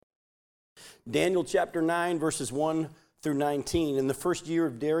Daniel chapter 9, verses 1 through 19. In the first year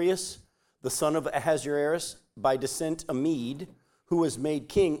of Darius, the son of Ahasuerus, by descent a Mede, who was made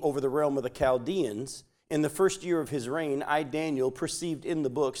king over the realm of the Chaldeans, in the first year of his reign, I, Daniel, perceived in the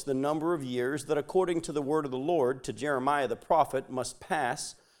books the number of years that according to the word of the Lord to Jeremiah the prophet must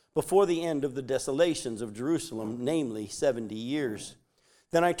pass before the end of the desolations of Jerusalem, namely 70 years.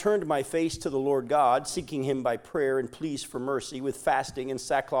 Then I turned my face to the Lord God, seeking him by prayer and pleas for mercy, with fasting and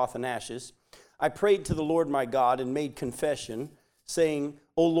sackcloth and ashes. I prayed to the Lord my God and made confession, saying,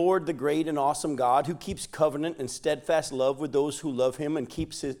 O Lord, the great and awesome God, who keeps covenant and steadfast love with those who love him and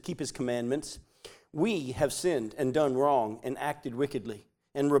keep his commandments, we have sinned and done wrong and acted wickedly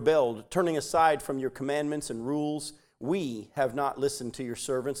and rebelled, turning aside from your commandments and rules. We have not listened to your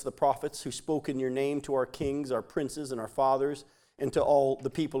servants, the prophets, who spoke in your name to our kings, our princes, and our fathers, and to all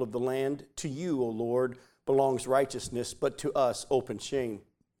the people of the land. To you, O Lord, belongs righteousness, but to us open shame.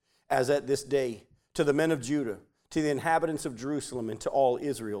 As at this day, to the men of Judah, to the inhabitants of Jerusalem, and to all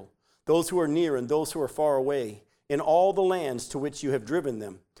Israel, those who are near and those who are far away, in all the lands to which you have driven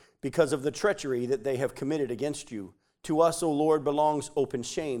them, because of the treachery that they have committed against you. To us, O Lord, belongs open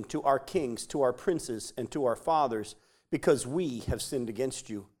shame, to our kings, to our princes, and to our fathers, because we have sinned against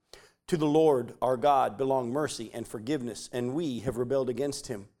you. To the Lord our God belong mercy and forgiveness, and we have rebelled against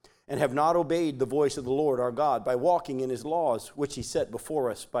him, and have not obeyed the voice of the Lord our God by walking in his laws, which he set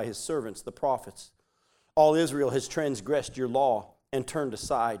before us by his servants, the prophets. All Israel has transgressed your law and turned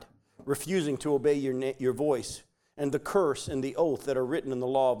aside, refusing to obey your voice, and the curse and the oath that are written in the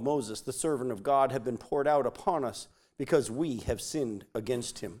law of Moses, the servant of God, have been poured out upon us, because we have sinned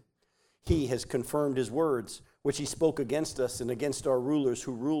against him. He has confirmed his words, which he spoke against us and against our rulers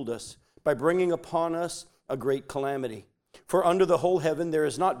who ruled us, by bringing upon us a great calamity. For under the whole heaven there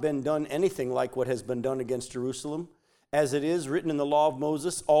has not been done anything like what has been done against Jerusalem. As it is written in the law of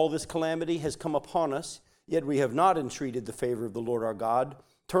Moses, all this calamity has come upon us, yet we have not entreated the favor of the Lord our God,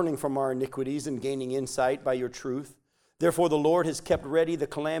 turning from our iniquities and gaining insight by your truth. Therefore the Lord has kept ready the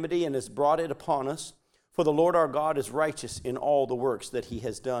calamity and has brought it upon us. For the Lord our God is righteous in all the works that he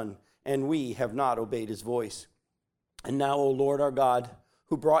has done, and we have not obeyed his voice. And now, O Lord our God,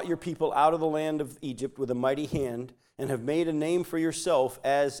 who brought your people out of the land of Egypt with a mighty hand, and have made a name for yourself,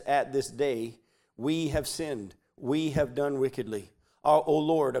 as at this day, we have sinned, we have done wickedly. O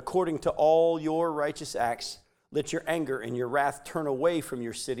Lord, according to all your righteous acts, let your anger and your wrath turn away from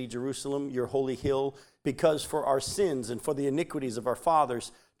your city, Jerusalem, your holy hill, because for our sins and for the iniquities of our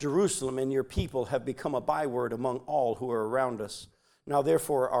fathers, Jerusalem and your people have become a byword among all who are around us. Now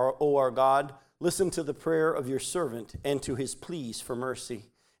therefore, our God, listen to the prayer of your servant and to his pleas for mercy.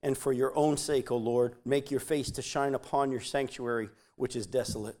 And for your own sake, O Lord, make your face to shine upon your sanctuary, which is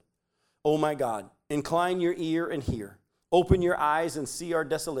desolate. O my God, incline your ear and hear. Open your eyes and see our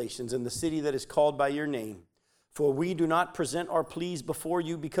desolations in the city that is called by your name. For we do not present our pleas before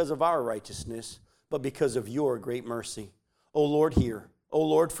you because of our righteousness, but because of your great mercy. O Lord, hear. O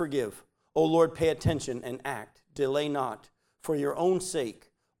Lord, forgive. O Lord, pay attention and act. Delay not. For your own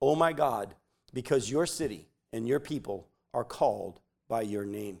sake, O my God, because your city and your people are called by your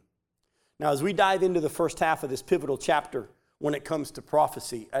name. Now, as we dive into the first half of this pivotal chapter when it comes to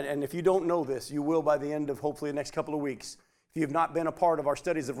prophecy, and if you don't know this, you will by the end of hopefully the next couple of weeks. If you've not been a part of our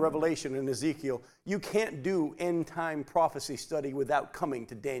studies of Revelation and Ezekiel, you can't do end-time prophecy study without coming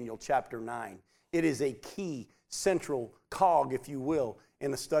to Daniel chapter 9. It is a key, central cog, if you will,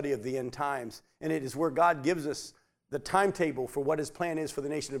 in the study of the end times. And it is where God gives us the timetable for what his plan is for the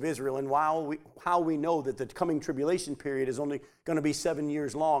nation of Israel, and how we know that the coming tribulation period is only going to be 7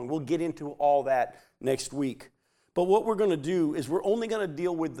 years long. We'll get into all that next week. But what we're going to do is we're only going to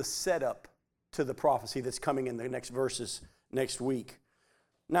deal with the setup to the prophecy that's coming in the next verses next week.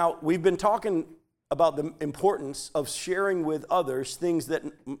 Now, we've been talking about the importance of sharing with others things that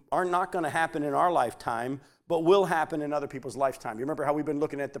are not going to happen in our lifetime, but will happen in other people's lifetime. You remember how we've been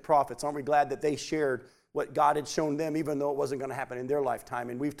looking at the prophets. Aren't we glad that they shared what God had shown them, even though it wasn't going to happen in their lifetime?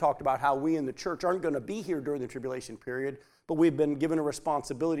 And we've talked about how we in the church aren't going to be here during the tribulation period, but we've been given a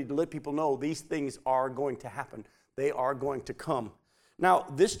responsibility to let people know these things are going to happen. They are going to come. Now,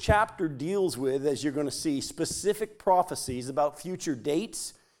 this chapter deals with, as you're going to see, specific prophecies about future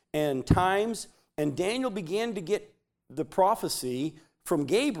dates and times. And Daniel began to get the prophecy from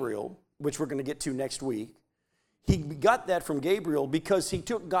Gabriel, which we're going to get to next week. He got that from Gabriel because he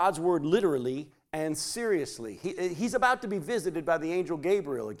took God's word literally and seriously. He's about to be visited by the angel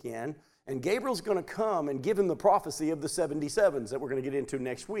Gabriel again, and Gabriel's going to come and give him the prophecy of the 77s that we're going to get into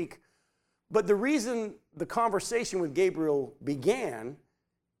next week. But the reason the conversation with Gabriel began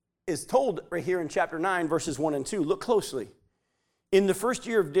is told right here in chapter 9, verses 1 and 2. Look closely. In the first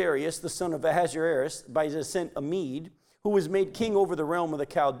year of Darius, the son of Ahasuerus, by descent a Mede, who was made king over the realm of the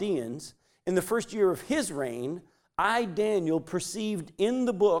Chaldeans, in the first year of his reign, I, Daniel, perceived in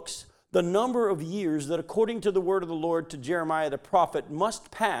the books the number of years that according to the word of the Lord to Jeremiah the prophet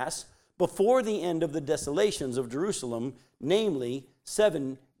must pass before the end of the desolations of Jerusalem, namely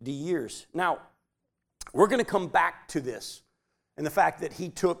 70 years. Now, we're going to come back to this and the fact that he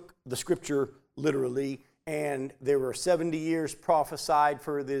took the scripture literally, and there were 70 years prophesied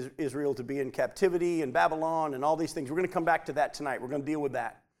for Israel to be in captivity in Babylon and all these things. We're going to come back to that tonight. We're going to deal with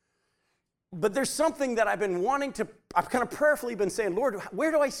that. But there's something that I've been wanting to, I've kind of prayerfully been saying, Lord,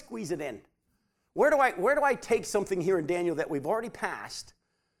 where do I squeeze it in? Where do I take something here in Daniel that we've already passed,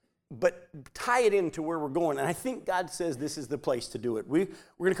 but tie it into where we're going? And I think God says this is the place to do it. We're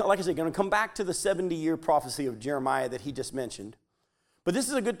going to, like I said, going to come back to the 70-year prophecy of Jeremiah that he just mentioned. But this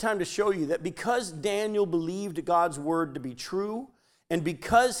is a good time to show you that because Daniel believed God's word to be true, and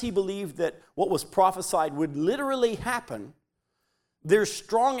because he believed that what was prophesied would literally happen, there's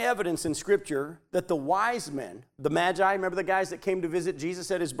strong evidence in Scripture that the wise men, the Magi, remember the guys that came to visit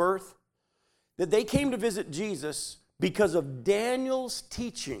Jesus at his birth? That they came to visit Jesus because of Daniel's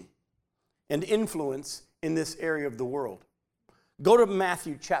teaching and influence in this area of the world. Go to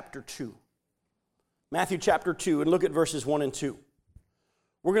Matthew chapter 2. Matthew chapter 2 and look at verses 1 and 2.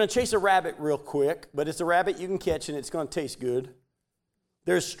 We're going to chase a rabbit real quick, but it's a rabbit you can catch and it's going to taste good.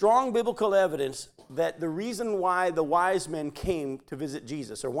 There's strong biblical evidence that the reason why the wise men came to visit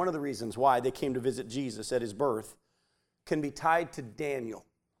Jesus, or one of the reasons why they came to visit Jesus at his birth, can be tied to Daniel.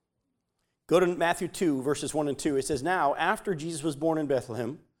 Go to Matthew 2, verses 1 and 2. It says, Now, after Jesus was born in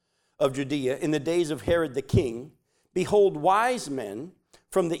Bethlehem of Judea, in the days of Herod the king, behold, wise men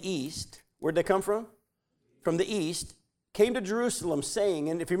from the east, where'd they come from? From the east, came to Jerusalem saying,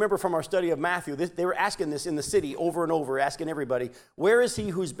 and if you remember from our study of Matthew, they were asking this in the city over and over, asking everybody, where is he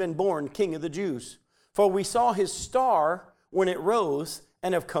who's been born King of the Jews? For we saw his star when it rose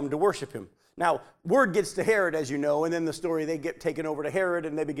and have come to worship him. Now, word gets to Herod, as you know, and then the story, they get taken over to Herod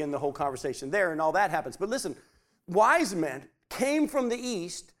and they begin the whole conversation there and all that happens. But listen, wise men came from the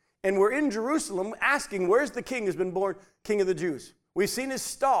east and were in Jerusalem asking, where's the king who's been born King of the Jews? We've seen his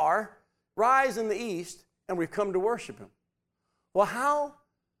star rise in the east and we've come to worship him. Well, how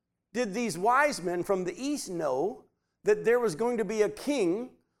did these wise men from the east know that there was going to be a king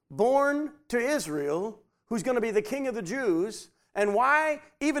born to Israel who's going to be the King of the Jews? And why,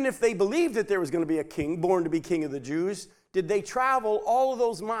 even if they believed that there was going to be a king born to be King of the Jews, did they travel all of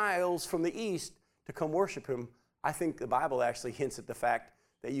those miles from the east to come worship him? I think the Bible actually hints at the fact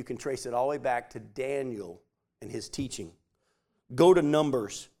that you can trace it all the way back to Daniel and his teaching. Go to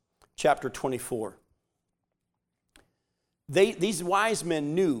Numbers chapter 24. These wise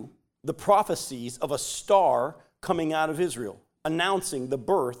men knew the prophecies of a star coming out of Israel, announcing the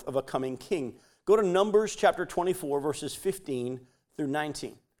birth of a coming king. Go to Numbers chapter 24, verses 15 through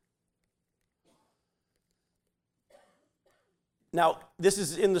 19. Now, this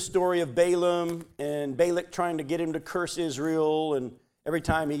is in the story of Balaam and Balak trying to get him to curse Israel, and every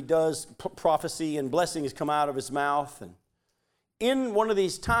time he does, prophecy and blessings come out of his mouth. And in one of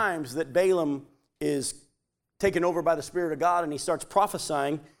these times that Balaam is taken over by the Spirit of God and he starts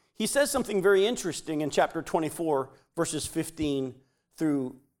prophesying, he says something very interesting in chapter 24, verses 15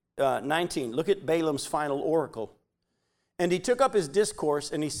 through 19. Look at Balaam's final oracle. And he took up his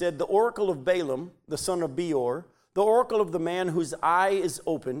discourse and he said, the oracle of Balaam, the son of Beor, the oracle of the man whose eye is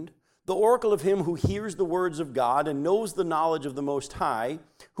opened, the oracle of him who hears the words of God and knows the knowledge of the Most High,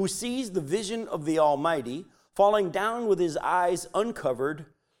 who sees the vision of the Almighty, falling down with his eyes uncovered,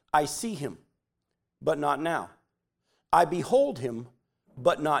 I see him, but not now. I behold him,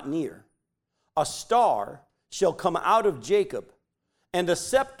 but not near. A star shall come out of Jacob, and a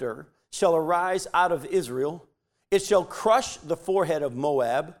scepter shall arise out of Israel. It shall crush the forehead of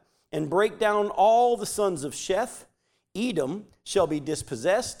Moab, and break down all the sons of Sheth. Edom shall be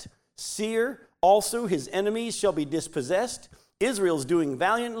dispossessed. Seir also, his enemies, shall be dispossessed. Israel's doing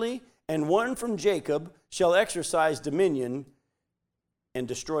valiantly, and one from Jacob shall exercise dominion and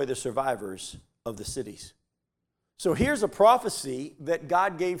destroy the survivors of the cities. So here's a prophecy that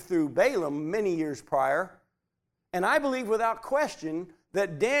God gave through Balaam many years prior. And I believe without question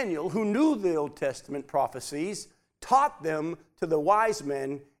that Daniel, who knew the Old Testament prophecies, taught them to the wise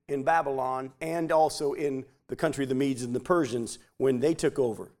men in Babylon and also in the country of the Medes and the Persians when they took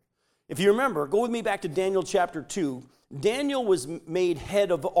over. If you remember, go with me back to Daniel chapter 2. Daniel was made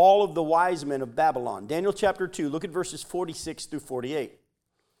head of all of the wise men of Babylon. Daniel chapter 2, look at verses 46 through 48.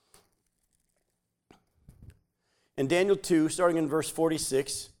 In Daniel 2, starting in verse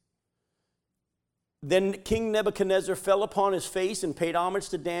 46, Then King Nebuchadnezzar fell upon his face and paid homage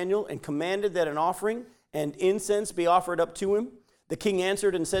to Daniel and commanded that an offering and incense be offered up to him. The king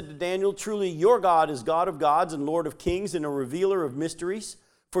answered and said to Daniel, "Truly your God is God of gods and Lord of kings and a revealer of mysteries,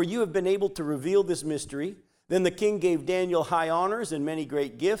 for you have been able to reveal this mystery." Then the king gave Daniel high honors and many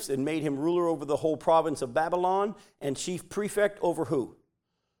great gifts and made him ruler over the whole province of Babylon and chief prefect over who?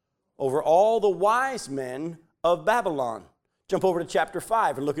 Over all the wise men of Babylon. Jump over to chapter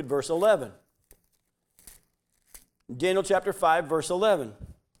 5 and look at verse 11. Daniel chapter 5, verse 11.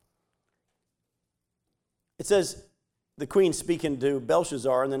 It says, the queen speaking to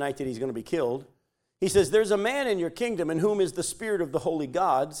Belshazzar on the night that he's going to be killed. He says, "There's a man in your kingdom in whom is the spirit of the holy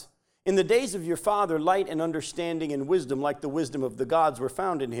gods. In the days of your father, light and understanding and wisdom, like the wisdom of the gods, were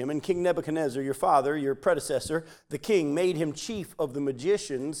found in him. And King Nebuchadnezzar, your father, your predecessor, the king, made him chief of the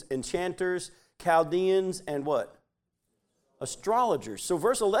magicians, enchanters, Chaldeans, and what? Astrologers." So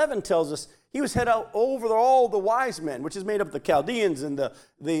verse 11 tells us he was head out over all the wise men, which is made up of the Chaldeans and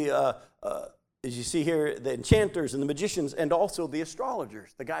as you see here, the enchanters and the magicians, and also the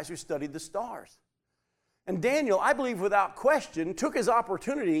astrologers, the guys who studied the stars. And Daniel, I believe without question, took his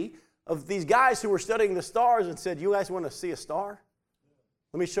opportunity of these guys who were studying the stars and said, "You guys want to see a star?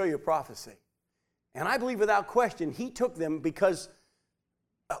 Let me show you a prophecy." And I believe without question, he took them because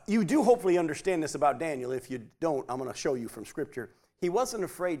you do hopefully understand this about Daniel. If you don't, I'm going to show you from Scripture. He wasn't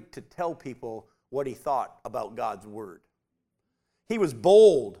afraid to tell people what he thought about God's Word. He was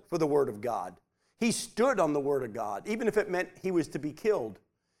bold for the Word of God. He stood on the Word of God, even if it meant he was to be killed.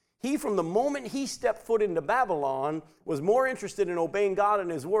 He, from the moment he stepped foot into Babylon, was more interested in obeying God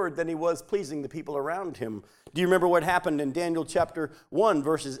and His Word than he was pleasing the people around him. Do you remember what happened in Daniel chapter 1,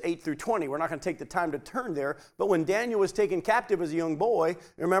 verses 8 through 20? We're not going to take the time to turn there, but when Daniel was taken captive as a young boy,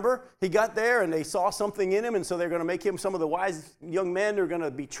 remember, he got there and they saw something in him, and so they're going to make him some of the wise young men. They're going to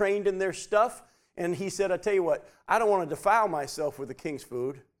be trained in their stuff. And he said, "I tell you what, I don't want to defile myself with the king's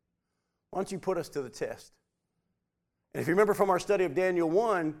food. Why don't you put us to the test?" And if you remember from our study of Daniel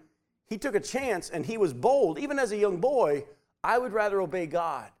 1, he took a chance and he was bold. Even as a young boy, I would rather obey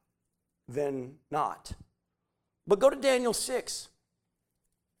God than not. But go to Daniel 6.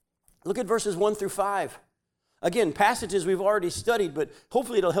 Look at verses 1 through 5. Again, passages we've already studied, but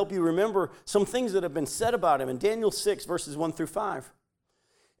hopefully it'll help you remember some things that have been said about him. In Daniel 6, verses 1 through 5.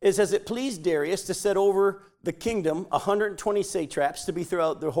 It says, "It pleased Darius to set over the kingdom 120 satraps to be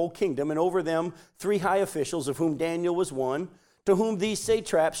throughout the whole kingdom, and over them 3 high officials, of whom Daniel was one, to whom these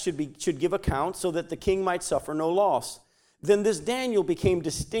satraps should give account, so that the king might suffer no loss. Then this Daniel became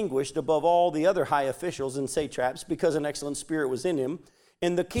distinguished above all the other high officials and satraps, because an excellent spirit was in him,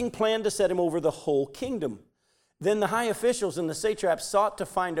 and the king planned to set him over the whole kingdom. Then the high officials and the satraps sought to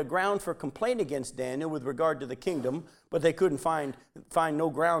find a ground for complaint against Daniel with regard to the kingdom, but they couldn't find no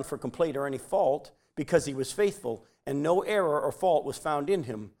ground for complaint or any fault, because he was faithful, and no error or fault was found in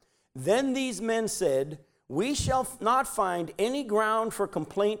him. Then these men said, 'We shall not find any ground for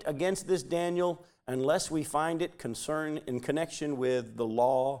complaint against this Daniel unless we find it in connection with the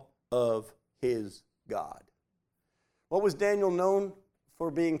law of his God.'" What was Daniel known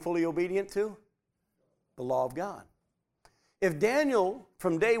for being fully obedient to? The law of God. If Daniel,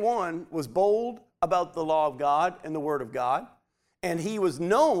 from day one, was bold about the law of God and the Word of God, and he was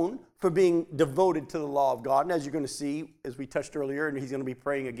known for being devoted to the law of God, and as you're going to see, as we touched earlier, and he's going to be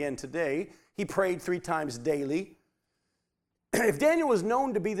praying again today, he prayed 3 times daily. If Daniel was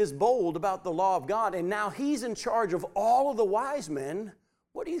known to be this bold about the law of God, and now he's in charge of all of the wise men,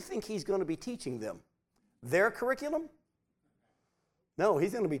 what do you think he's going to be teaching them? Their curriculum? No,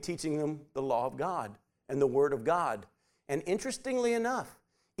 he's going to be teaching them the law of God and the Word of God. And interestingly enough,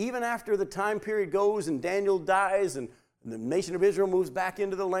 even after the time period goes and Daniel dies and the nation of Israel moves back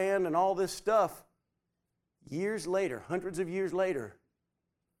into the land and all this stuff, years later, hundreds of years later,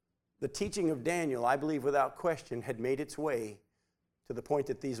 the teaching of Daniel, I believe without question, had made its way to the point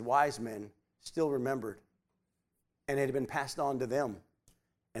that these wise men still remembered, and it had been passed on to them.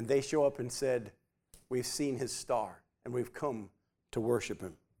 And they show up and said, "We've seen his star, and we've come to worship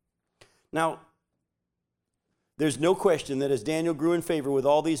him." Now, there's no question that as Daniel grew in favor with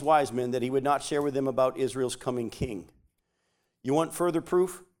all these wise men, that he would not share with them about Israel's coming king. You want further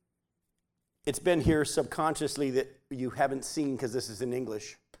proof? It's been here subconsciously that you haven't seen because this is in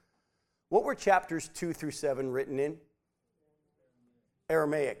English. What were chapters 2 through 7 written in?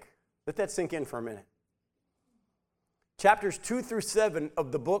 Aramaic. Let that sink in for a minute. Chapters 2 through 7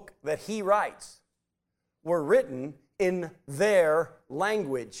 of the book that he writes were written in their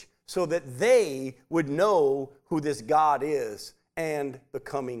language so that they would know who this God is and the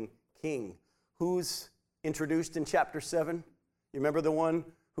coming king. Who's introduced in chapter 7? You remember the one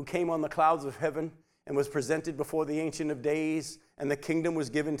who came on the clouds of heaven? and was presented before the Ancient of Days, and the kingdom was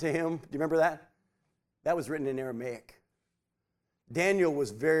given to him. Do you remember that? That was written in Aramaic. Daniel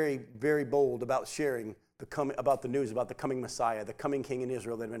was very, very bold about sharing about the news about the coming Messiah, the coming king in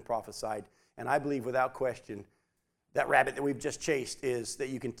Israel that had been prophesied. And I believe without question, that rabbit that we've just chased is that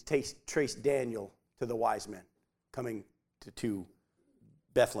you can trace Daniel to the wise men coming to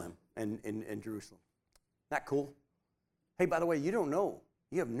Bethlehem and Jerusalem. Isn't that cool? Hey, by the way, you don't know.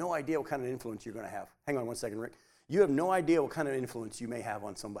 You have no idea what kind of influence you're going to have. Hang on one second, Rick. You have no idea what kind of influence you may have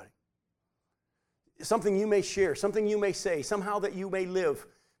on somebody. Something you may share, something you may say, somehow that you may live.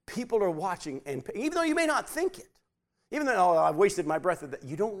 People are watching, and even though you may not think it, even though, oh, I've wasted my breath,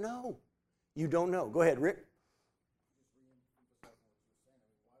 you don't know. You don't know. Go ahead, Rick.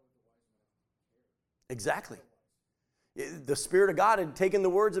 Exactly. The Spirit of God had taken the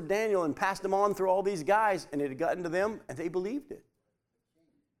words of Daniel and passed them on through all these guys, and it had gotten to them, and they believed it.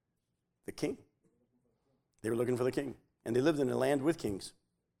 The king. They were looking for the king, and they lived in a land with kings.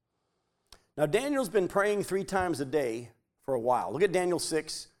 Now, Daniel's been praying 3 times a day for a while. Look at Daniel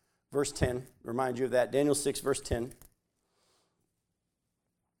 6, verse 10. Remind you of that. Daniel 6, verse 10.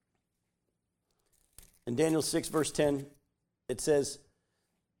 In Daniel 6, verse 10, it says,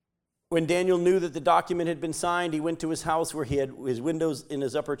 when Daniel knew that the document had been signed, he went to his house where he had his windows in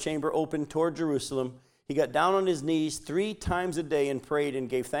his upper chamber open toward Jerusalem. He got down on his knees 3 times a day and prayed and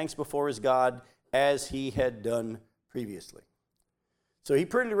gave thanks before his God as he had done previously. So he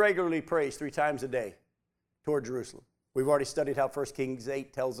pretty regularly prays 3 times a day toward Jerusalem. We've already studied how 1 Kings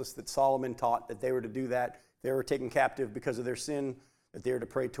 8 tells us that Solomon taught that they were to do that. They were taken captive because of their sin, that they were to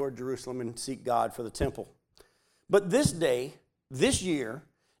pray toward Jerusalem and seek God for the temple. But this day, this year,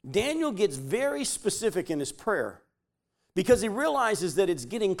 Daniel gets very specific in his prayer because he realizes that it's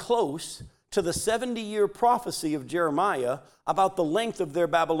getting close to the 70-year prophecy of Jeremiah about the length of their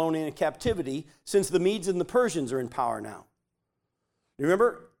Babylonian captivity since the Medes and the Persians are in power now. You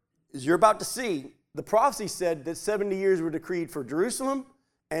remember, as you're about to see, the prophecy said that 70 years were decreed for Jerusalem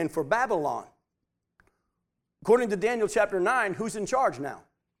and for Babylon. According to Daniel chapter 9, who's in charge now?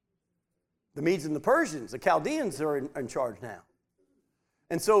 The Medes and the Persians. The Chaldeans are in charge now.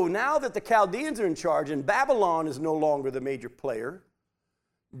 And so now that the Chaldeans are in charge and Babylon is no longer the major player,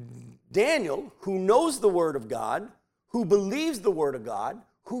 Daniel, who knows the Word of God, who believes the Word of God,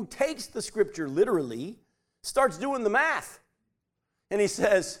 who takes the Scripture literally, starts doing the math. And he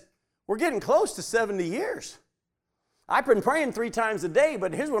says, we're getting close to 70 years. I've been praying 3 times a day,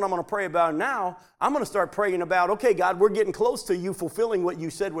 but here's what I'm going to pray about now. I'm going to start praying about, okay, God, we're getting close to you fulfilling what you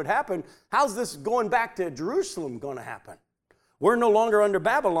said would happen. How's this going back to Jerusalem going to happen? We're no longer under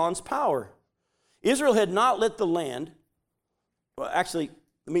Babylon's power. Israel had not let the land, well, actually,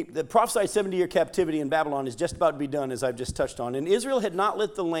 the prophesied 70-year captivity in Babylon is just about to be done, as I've just touched on. And Israel had not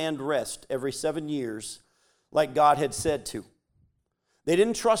let the land rest every 7 years like God had said to. They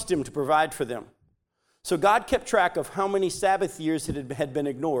didn't trust him to provide for them. So God kept track of how many Sabbath years had been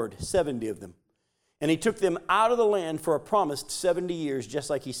ignored, 70 of them. And he took them out of the land for a promised 70 years,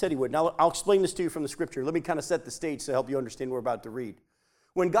 just like he said he would. Now, I'll explain this to you from the Scripture. Let me kind of set the stage to help you understand what we're about to read.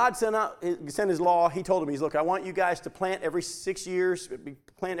 When God sent his law, he told them, look, I want you guys to plant every 6 years,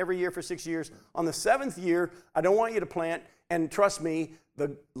 plant every year for 6 years. On the 7th year, I don't want you to plant, and trust me,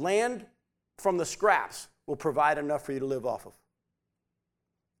 the land from the scraps will provide enough for you to live off of.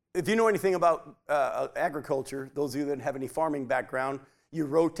 If you know anything about agriculture, those of you that have any farming background, you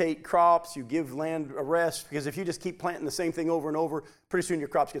rotate crops, you give land a rest, because if you just keep planting the same thing over and over, pretty soon your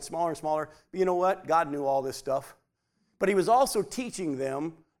crops get smaller and smaller. But you know what? God knew all this stuff. But he was also teaching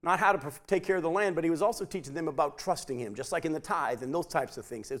them not how to take care of the land, but he was also teaching them about trusting him, just like in the tithe and those types of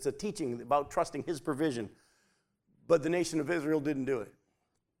things. It's a teaching about trusting his provision. But the nation of Israel didn't do it.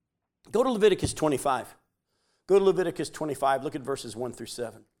 Go to Leviticus 25. Go to Leviticus 25. Look at verses 1 through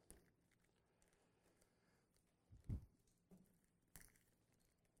 7.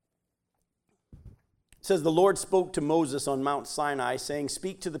 It says, the Lord spoke to Moses on Mount Sinai, saying,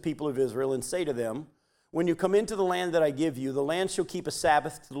 speak to the people of Israel and say to them, when you come into the land that I give you, the land shall keep a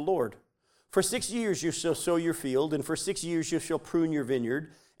Sabbath to the Lord. For 6 years you shall sow your field, and for 6 years you shall prune your vineyard,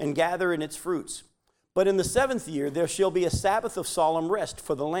 and gather in its fruits. But in the 7th year there shall be a Sabbath of solemn rest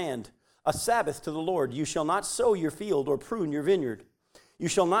for the land, a Sabbath to the Lord. You shall not sow your field or prune your vineyard. You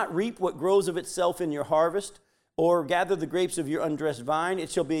shall not reap what grows of itself in your harvest, or gather the grapes of your undressed vine. It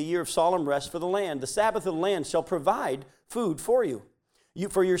shall be a year of solemn rest for the land. The Sabbath of the land shall provide food for you. You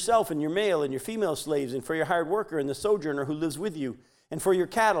for yourself and your male and your female slaves, and for your hired worker and the sojourner who lives with you, and for your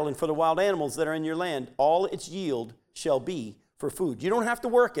cattle and for the wild animals that are in your land. All its yield shall be for food. You don't have to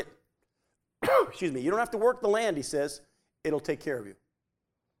work it. Excuse me. You don't have to work the land, he says. It'll take care of you.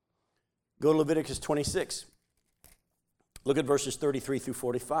 Go to Leviticus 26. Look at verses 33 through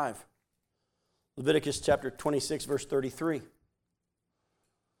 45. Leviticus chapter 26, verse 33.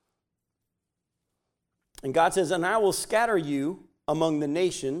 And God says, "And I will scatter you among the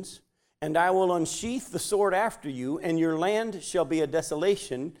nations, and I will unsheath the sword after you, and your land shall be a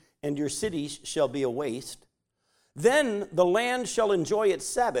desolation, and your cities shall be a waste. Then the land shall enjoy its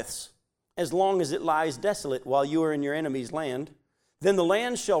Sabbaths, as long as it lies desolate while you are in your enemy's land. Then the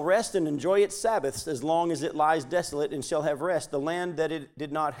land shall rest and enjoy its Sabbaths, as long as it lies desolate, and shall have rest, the land that it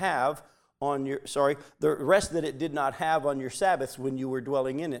did not have on your, the rest that it did not have on your Sabbaths when you were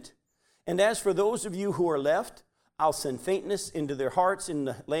dwelling in it. And as for those of you who are left, I'll send faintness into their hearts in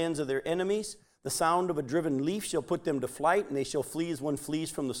the lands of their enemies. The sound of a driven leaf shall put them to flight, and they shall flee as one flees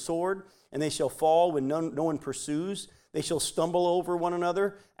from the sword, and they shall fall when no one pursues. They shall stumble over one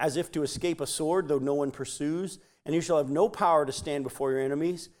another as if to escape a sword, though no one pursues. And you shall have no power to stand before your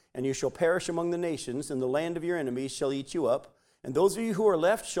enemies, and you shall perish among the nations, and the land of your enemies shall eat you up. And those of you who are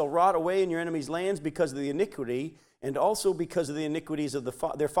left shall rot away in your enemies' lands because of the iniquity, and also because of the iniquities of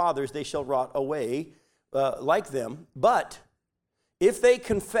their fathers, they shall rot away like them. But if they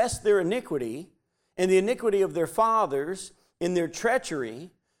confess their iniquity and the iniquity of their fathers in their treachery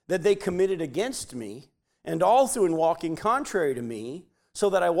that they committed against me, and also in walking contrary to me, so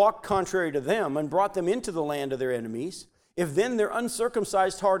that I walked contrary to them and brought them into the land of their enemies, if then their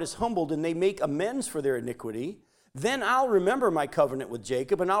uncircumcised heart is humbled and they make amends for their iniquity, then I'll remember my covenant with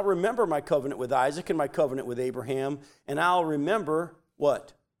Jacob, and I'll remember my covenant with Isaac and my covenant with Abraham, and I'll remember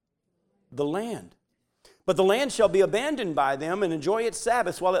what? The land. But the land shall be abandoned by them and enjoy its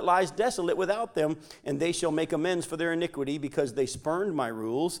Sabbaths while it lies desolate without them, and they shall make amends for their iniquity because they spurned my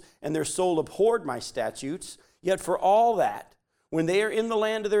rules, and their soul abhorred my statutes. Yet for all that, when they are in the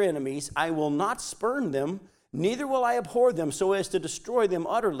land of their enemies, I will not spurn them, neither will I abhor them so as to destroy them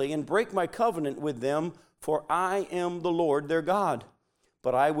utterly and break my covenant with them, for I am the Lord their God.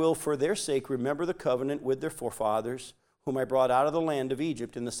 But I will for their sake remember the covenant with their forefathers, whom I brought out of the land of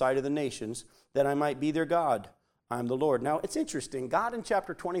Egypt in the sight of the nations, that I might be their God. I am the Lord." Now, it's interesting. God in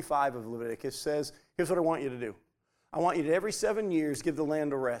chapter 25 of Leviticus says, here's what I want you to do. I want you to every 7 years give the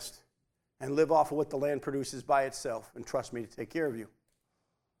land a rest and live off of what the land produces by itself, and trust me to take care of you.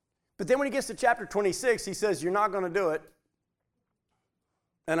 But then when he gets to chapter 26, he says, you're not going to do it,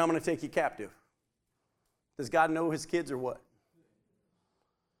 and I'm going to take you captive. Does God know his kids or what?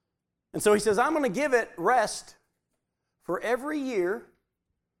 And so he says, I'm going to give it rest for every year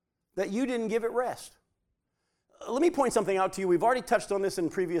that you didn't give it rest. Let me point something out to you. We've already touched on this in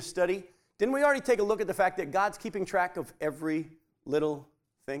previous study. Didn't we already take a look at the fact that God's keeping track of every little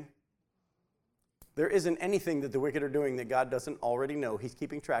thing? There isn't anything that the wicked are doing that God doesn't already know. He's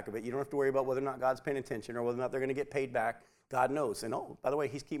keeping track of it. You don't have to worry about whether or not God's paying attention or whether or not they're going to get paid back. God knows. And by the way,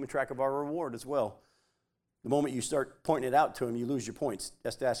 he's keeping track of our reward as well. The moment you start pointing it out to him, you lose your points.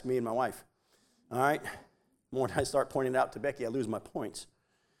 Just ask me and my wife. All right? The more I start pointing it out to Becky, I lose my points.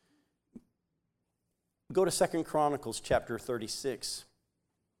 Go to 2 Chronicles chapter 36.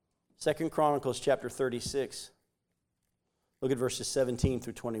 2 Chronicles chapter 36. Look at verses 17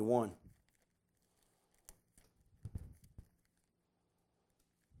 through 21.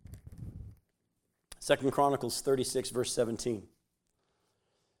 Second Chronicles 36, verse 17.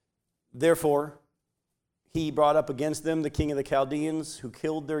 Therefore, he brought up against them the king of the Chaldeans, who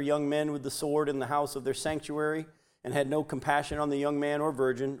killed their young men with the sword in the house of their sanctuary, and had no compassion on the young man or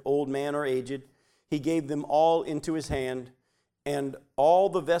virgin, old man or aged. He gave them all into his hand, and all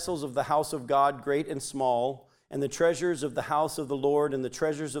the vessels of the house of God, great and small, and the treasures of the house of the Lord, and the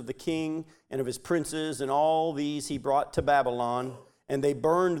treasures of the king and of his princes, and all these he brought to Babylon. And they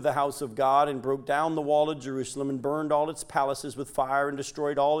burned the house of God, and broke down the wall of Jerusalem, and burned all its palaces with fire, and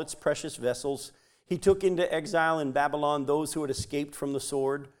destroyed all its precious vessels. He took into exile in Babylon those who had escaped from the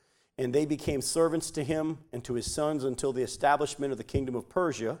sword, and they became servants to him and to his sons until the establishment of the kingdom of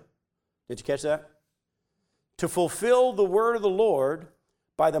Persia. Did you catch that? To fulfill the word of the Lord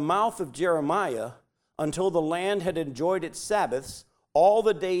by the mouth of Jeremiah, until the land had enjoyed its Sabbaths, all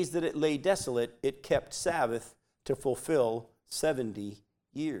the days that it lay desolate, it kept Sabbath to fulfill 70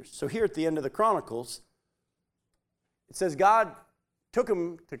 years. So here at the end of the Chronicles, it says God took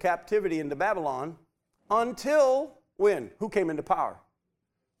them to captivity into Babylon until when? Who came into power?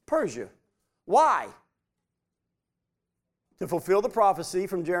 Persia. Why? To fulfill the prophecy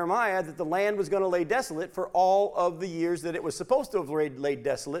from Jeremiah that the land was going to lay desolate for all of the years that it was supposed to have laid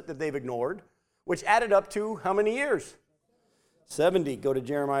desolate that they've ignored, which added up to how many years? 70. Go to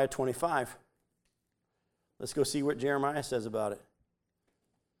Jeremiah 25. Let's go see what Jeremiah says about it.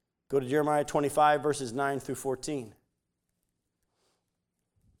 Go to Jeremiah 25, verses 9 through 14.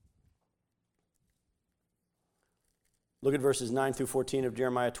 Look at verses 9 through 14 of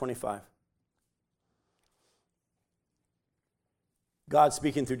Jeremiah 25. God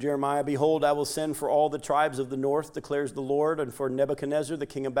speaking through Jeremiah, "Behold, I will send for all the tribes of the north, declares the Lord, and for Nebuchadnezzar, the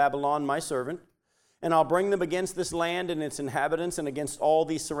king of Babylon, my servant. And I'll bring them against this land and its inhabitants and against all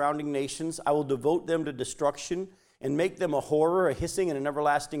these surrounding nations. I will devote them to destruction and make them a horror, a hissing, and an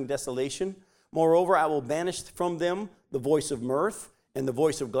everlasting desolation. Moreover, I will banish from them the voice of mirth and the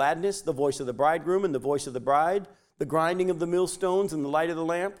voice of gladness, the voice of the bridegroom and the voice of the bride, the grinding of the millstones and the light of the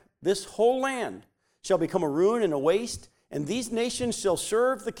lamp. This whole land shall become a ruin and a waste, and these nations shall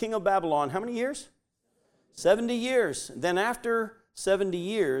serve the king of Babylon." How many years? 70 years. Then after 70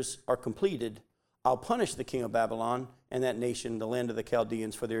 years are completed, I'll punish the king of Babylon and that nation, the land of the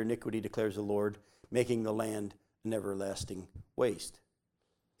Chaldeans, for their iniquity, declares the Lord, making the land an everlasting waste.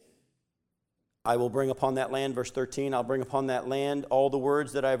 I will bring upon that land, verse 13, I'll bring upon that land all the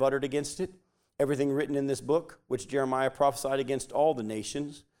words that I have uttered against it, everything written in this book, which Jeremiah prophesied against all the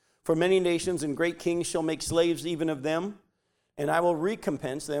nations. For many nations and great kings shall make slaves even of them, and I will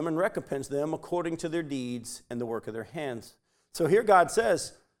recompense them according to their deeds and the work of their hands. So here God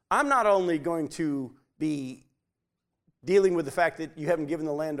says, I'm not only going to be dealing with the fact that you haven't given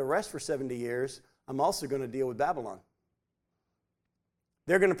the land a rest for 70 years, I'm also going to deal with Babylon.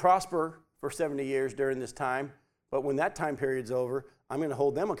 They're going to prosper for 70 years during this time, but when that time period's over, I'm going to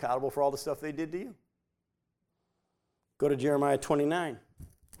hold them accountable for all the stuff they did to you. Go to Jeremiah 29.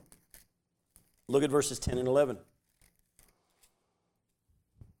 Look at verses 10 and 11.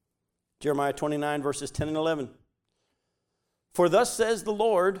 Jeremiah 29, verses 10 and 11. "For thus says the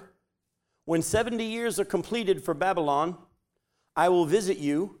Lord, when 70 years are completed for Babylon, I will visit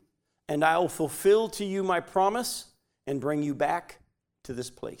you, and I will fulfill to you my promise and bring you back to this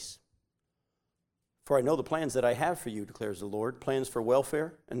place. For I know the plans that I have for you, declares the Lord, plans for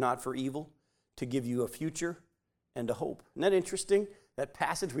welfare and not for evil, to give you a future and a hope." Isn't that interesting? That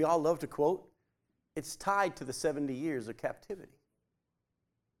passage we all love to quote, it's tied to the 70 years of captivity.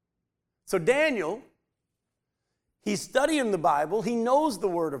 So Daniel, he's studying the Bible. He knows the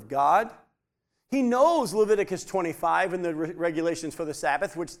Word of God. He knows Leviticus 25 and the regulations for the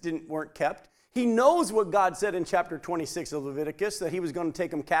Sabbath, which weren't kept. He knows what God said in chapter 26 of Leviticus, that he was going to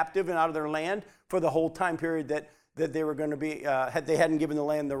take them captive and out of their land for the whole time period that they were going to be, they hadn't given the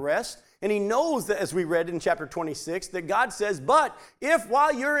land the rest. And he knows that, as we read in chapter 26, that God says, but if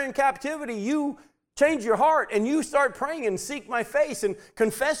while you're in captivity, you change your heart and you start praying and seek my face and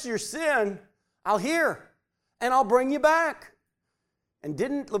confess your sin, I'll hear and I'll bring you back. And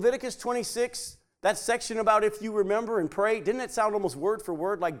didn't Leviticus 26, that section about if you remember and pray, didn't it sound almost word for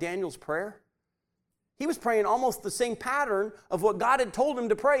word like Daniel's prayer? He was praying almost the same pattern of what God had told him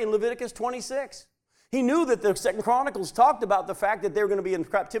to pray in Leviticus 26. He knew that the 2 Chronicles talked about the fact that they were going to be in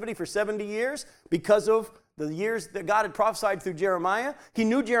captivity for 70 years because of the years that God had prophesied through Jeremiah. He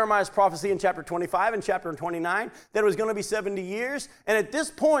knew Jeremiah's prophecy in chapter 25 and chapter 29 that it was going to be 70 years. And at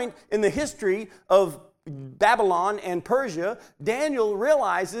this point in the history of Babylon and Persia, Daniel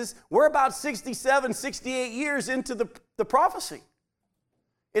realizes we're about 67, 68 years into the prophecy.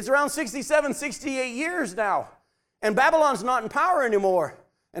 It's around 67, 68 years now. And Babylon's not in power anymore.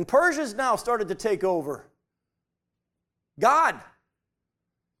 And Persia's now started to take over. God,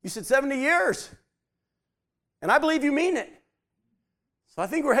 you said 70 years. And I believe you mean it. So I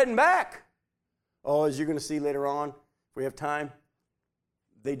think we're heading back. Oh, as you're going to see later on, if we have time,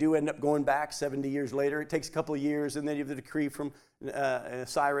 they do end up going back 70 years later. It takes a couple of years, and then you have the decree from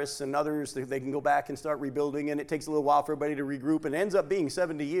Cyrus and others that they can go back and start rebuilding, and it takes a little while for everybody to regroup, and it ends up being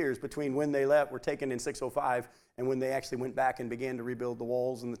 70 years between when they were taken in 605 and when they actually went back and began to rebuild the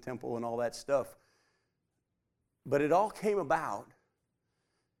walls and the temple and all that stuff. But it all came about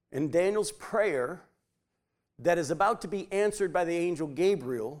in Daniel's prayer that is about to be answered by the angel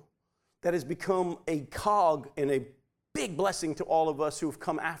Gabriel, that has become a cog and a big blessing to all of us who have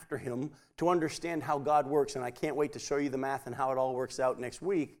come after him to understand how God works. And I can't wait to show you the math and how it all works out next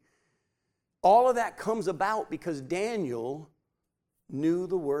week. All of that comes about because Daniel knew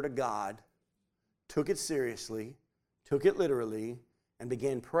the Word of God, took it seriously, took it literally, and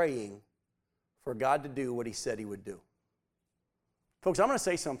began praying for God to do what he said he would do. Folks, I'm going to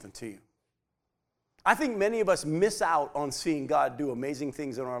say something to you. I think many of us miss out on seeing God do amazing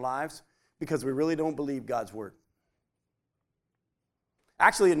things in our lives because we really don't believe God's Word.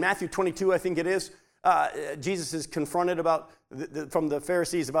 Actually, in Matthew 22, I think it is, Jesus is confronted from the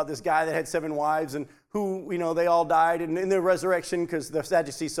Pharisees about this guy that had 7 wives and who, they all died. And in the resurrection, because the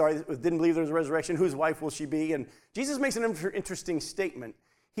Sadducees, didn't believe there was a resurrection, whose wife will she be? And Jesus makes an interesting statement.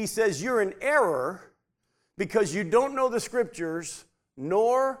 He says, you're in error because you don't know the Scriptures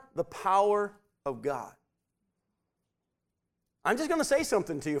nor the power of God. I'm just going to say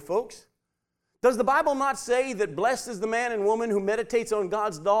something to you, folks. Does the Bible not say that blessed is the man and woman who meditates on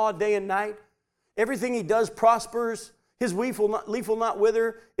God's law day and night? Everything he does prospers. His leaf will not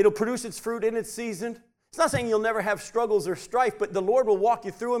wither. It'll produce its fruit in its season. It's not saying you'll never have struggles or strife, but the Lord will walk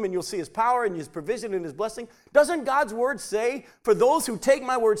you through them and you'll see His power and His provision and His blessing. Doesn't God's Word say, for those who take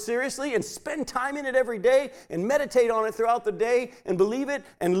my Word seriously and spend time in it every day and meditate on it throughout the day and believe it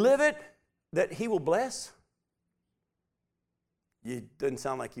and live it, that He will bless? It doesn't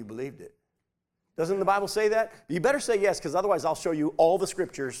sound like you believed it. Doesn't the Bible say that? You better say yes, because otherwise I'll show you all the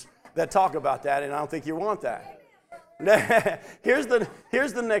scriptures that talk about that, and I don't think you want that. Here's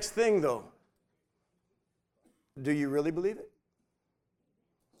the next thing, though. Do you really believe it?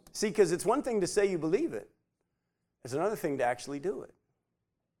 See, because it's one thing to say you believe it. It's another thing to actually do it.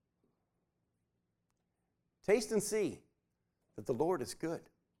 Taste and see that the Lord is good.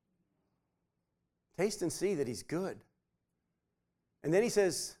 Taste and see that He's good. And then He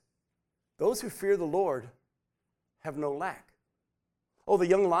says, those who fear the Lord have no lack. Oh, the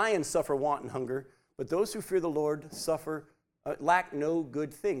young lions suffer want and hunger, but those who fear the Lord lack no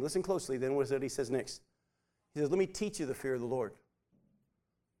good thing. Listen closely, then what is it He says next? He says, let me teach you the fear of the Lord.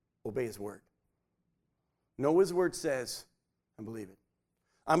 Obey His word. Know what His word says and believe it.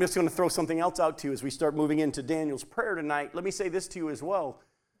 I'm just going to throw something else out to you as we start moving into Daniel's prayer tonight. Let me say this to you as well.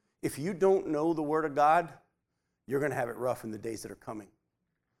 If you don't know the word of God, you're going to have it rough in the days that are coming.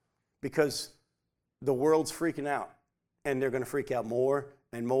 Because the world's freaking out. And they're going to freak out more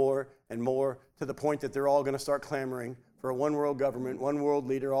and more and more to the point that they're all going to start clamoring for a one world government, one world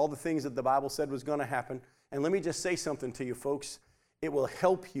leader, all the things that the Bible said was going to happen. And let me just say something to you, folks. It will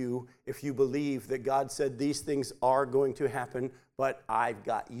help you if you believe that God said these things are going to happen, but I've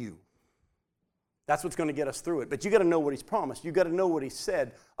got you. That's what's going to get us through it. But you got to know what He's promised. You got to know what He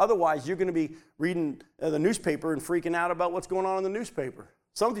said. Otherwise, you're going to be reading the newspaper and freaking out about what's going on in the newspaper.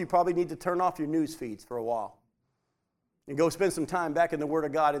 Some of you probably need to turn off your news feeds for a while and go spend some time back in the Word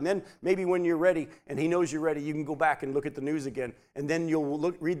of God. And then maybe when you're ready and He knows you're ready, you can go back and look at the news again. And then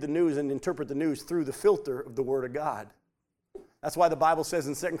you'll read the news and interpret the news through the filter of the Word of God. That's why the Bible says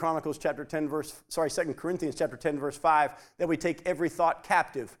in 2 Corinthians chapter 10, verse 5, that we take every thought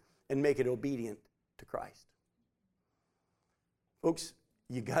captive and make it obedient to Christ. Folks,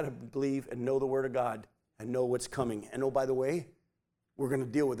 you got to believe and know the Word of God and know what's coming. And oh, by the way, we're going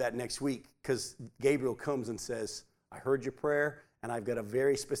to deal with that next week because Gabriel comes and says, I heard your prayer, and I've got a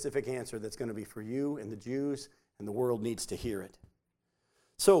very specific answer that's going to be for you and the Jews, and the world needs to hear it.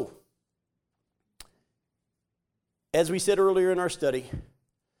 So, as we said earlier in our study,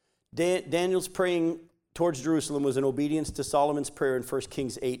 Daniel's praying towards Jerusalem was in obedience to Solomon's prayer in 1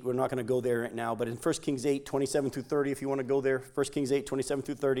 Kings 8. We're not going to go there right now, but in 1 Kings 8, 27 through 30, if you want to go there, 1 Kings 8, 27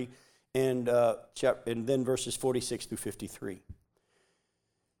 through 30, and then verses 46 through 53.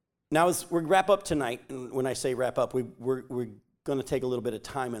 Now, as we wrap up tonight, and when I say wrap up, we're going to take a little bit of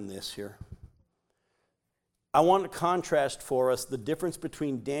time on this here. I want to contrast for us the difference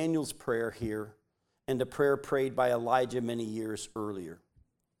between Daniel's prayer here and a prayer prayed by Elijah many years earlier.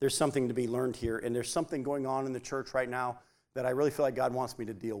 There's something to be learned here, and there's something going on in the church right now that I really feel like God wants me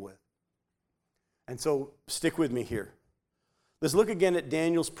to deal with. And so stick with me here. Let's look again at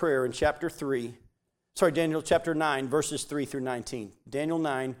Daniel's prayer in Daniel chapter 9, verses 3 through 19. Daniel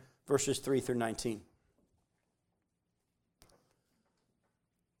 9, verses 3 through 19.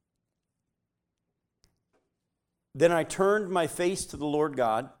 Then I turned my face to the Lord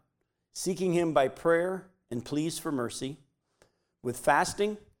God, seeking Him by prayer and pleas for mercy, with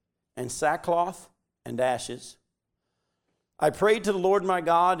fasting and sackcloth and ashes. I prayed to the Lord my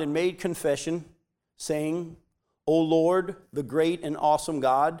God and made confession, saying, O Lord, the great and awesome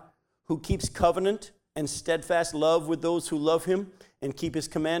God, who keeps covenant and steadfast love with those who love Him and keep His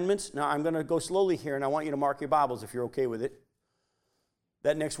commandments. Now, I'm going to go slowly here, and I want you to mark your Bibles if you're okay with it.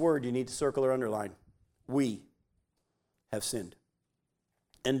 That next word you need to circle or underline. We have sinned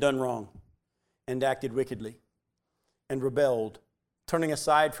and done wrong and acted wickedly and rebelled, turning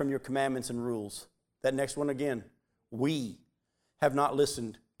aside from your commandments and rules. That next one again. We have not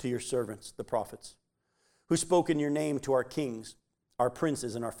listened to your servants, the prophets, who spoke in your name to our kings, our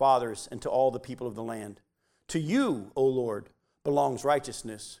princes, and our fathers, and to all the people of the land. To you, O Lord, belongs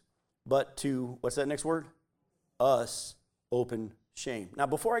righteousness, but to, what's that next word? Us, open shame. Now,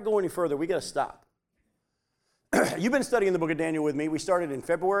 before I go any further, we got to stop. You've been studying the book of Daniel with me. We started in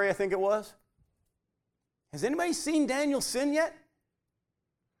February, I think it was. Has anybody seen Daniel sin yet?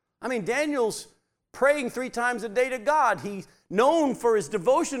 I mean, Daniel's praying 3 times a day to God. He's known for his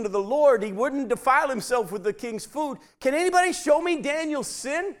devotion to the Lord. He wouldn't defile himself with the king's food. Can anybody show me Daniel's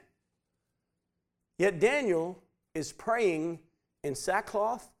sin? Yet Daniel is praying in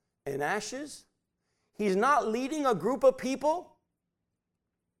sackcloth and ashes. He's not leading a group of people.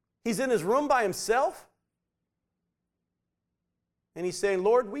 He's in his room by himself. And he's saying,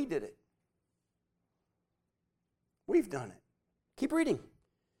 Lord, we did it. We've done it. Keep reading.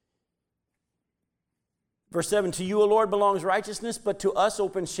 Verse 7, to you, O Lord, belongs righteousness, but to us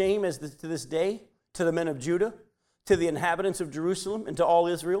open shame as to this day, to the men of Judah, to the inhabitants of Jerusalem, and to all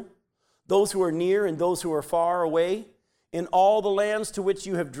Israel, those who are near and those who are far away, in all the lands to which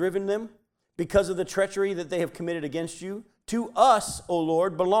you have driven them, because of the treachery that they have committed against you. To us, O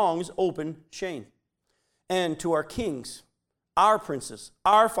Lord, belongs open shame, and to our kings, our princes,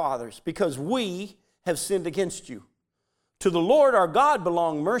 our fathers, because we have sinned against you. To the Lord our God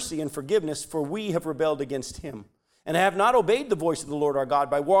belong mercy and forgiveness, for we have rebelled against him, and have not obeyed the voice of the Lord our God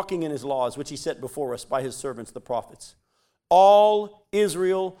by walking in his laws, which he set before us by his servants the prophets. All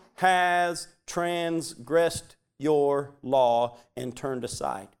Israel has transgressed your law and turned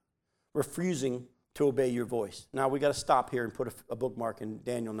aside, refusing to obey your voice. Now we got to stop here and put a bookmark in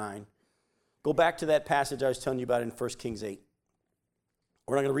Daniel 9. Go back to that passage I was telling you about in 1 Kings 8.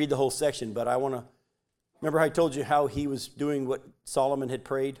 We're not going to read the whole section, but I want to remember how I told you how he was doing what Solomon had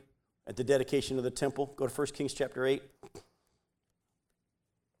prayed at the dedication of the temple. Go to 1 Kings chapter 8.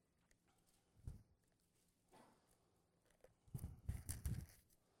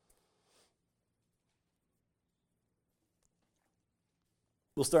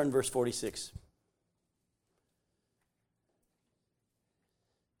 We'll start in verse 46.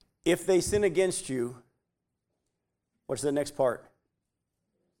 If they sin against you, what's the next part?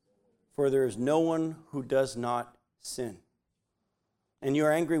 For there is no one who does not sin. And you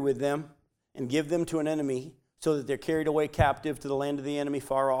are angry with them and give them to an enemy so that they're carried away captive to the land of the enemy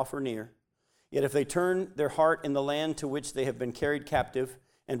far off or near. Yet if they turn their heart in the land to which they have been carried captive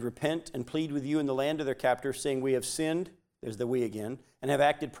and repent and plead with you in the land of their captors, saying, we have sinned, there's the we again, and have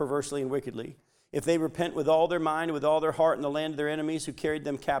acted perversely and wickedly. If they repent with all their mind and with all their heart in the land of their enemies who carried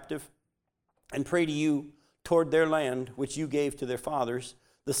them captive, and pray to you toward their land which you gave to their fathers,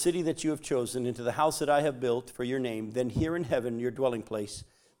 the city that you have chosen, into the house that I have built for your name, then hear in heaven your dwelling place,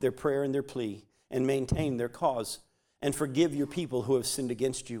 their prayer and their plea, and maintain their cause, and forgive your people who have sinned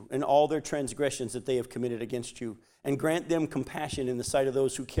against you, and all their transgressions that they have committed against you, and grant them compassion in the sight of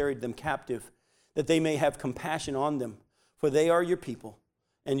those who carried them captive, that they may have compassion on them, for they are your people,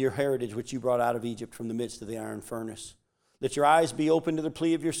 and your heritage which you brought out of Egypt from the midst of the iron furnace. Let your eyes be open to the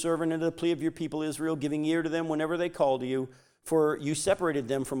plea of your servant and to the plea of your people Israel, giving ear to them whenever they call to you, for you separated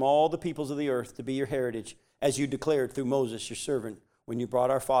them from all the peoples of the earth to be your heritage, as you declared through Moses your servant, when you brought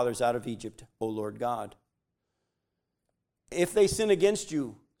our fathers out of Egypt, O Lord God. If they sin against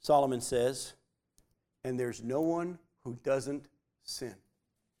you, Solomon says, and there's no one who doesn't sin.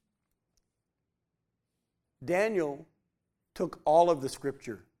 Daniel took all of the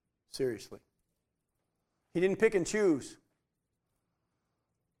scripture seriously. He didn't pick and choose.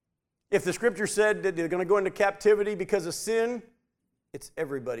 If the scripture said that they're going to go into captivity because of sin, it's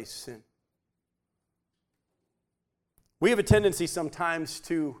everybody's sin. We have a tendency sometimes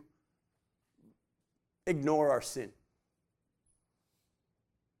to ignore our sin.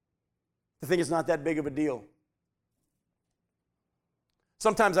 To think it's not that big of a deal.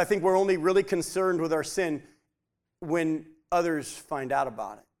 Sometimes I think we're only really concerned with our sin when others find out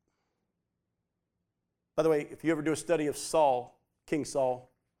about it. By the way, if you ever do a study of Saul, King Saul,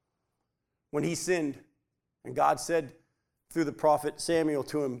 when he sinned, and God said through the prophet Samuel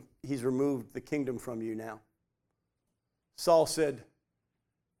to him, he's removed the kingdom from you now. Saul said,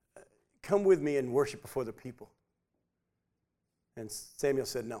 come with me and worship before the people. And Samuel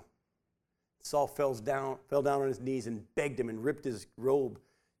said, no. Saul fell down on his knees and begged him and ripped his robe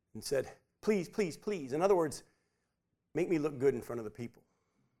and said, please, please, please. In other words, make me look good in front of the people.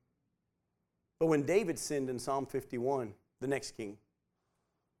 But when David sinned in Psalm 51, the next king,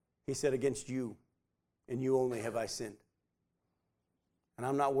 he said, against you and you only have I sinned. And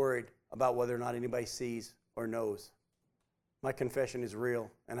I'm not worried about whether or not anybody sees or knows. My confession is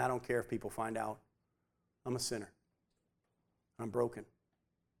real, and I don't care if people find out. I'm a sinner. I'm broken.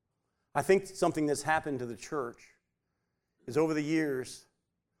 I think something that's happened to the church is over the years,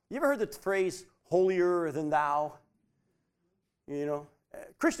 you ever heard the phrase, holier than thou? You know,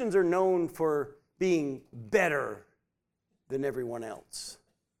 Christians are known for being better than everyone else.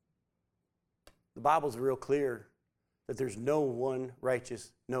 The Bible's real clear that there's no one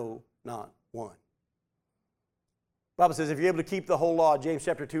righteous, no, not one. The Bible says if you're able to keep the whole law, James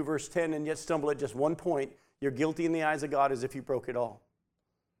chapter 2, verse 10, and yet stumble at just one point, you're guilty in the eyes of God as if you broke it all.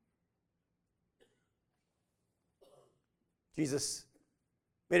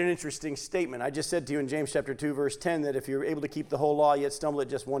 made an interesting statement. I just said to you in James chapter 2, verse 10, that if you're able to keep the whole law yet stumble at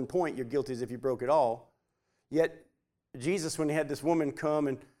just one point, you're guilty as if you broke it all. Yet Jesus, when he had this woman come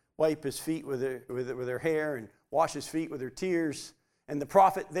and wipe his feet with her hair and wash his feet with her tears, and the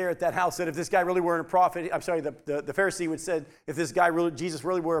prophet there at that house said, if this guy really weren't a prophet, the Pharisee would said, if this guy Jesus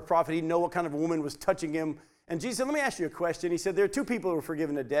really were a prophet, he'd know what kind of a woman was touching him. And Jesus said, let me ask you a question. He said, there are two people who were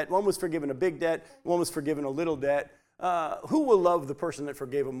forgiven a debt. One was forgiven a big debt. One was forgiven a little debt. Who will love the person that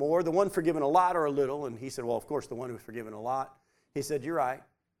forgave him more? The one forgiven a lot or a little? And he said, well, of course, the one who was forgiven a lot. He said, you're right.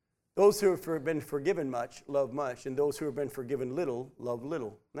 Those who have been forgiven much love much, and those who have been forgiven little love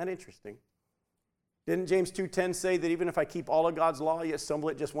little. Isn't that interesting? Didn't James 2:10 say that even if I keep all of God's law, yet stumble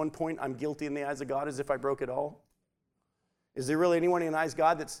at just one point, I'm guilty in the eyes of God as if I broke it all? Is there really anyone in the eyes of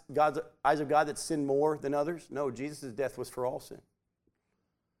God that's sinned more than others? No, Jesus' death was for all sin.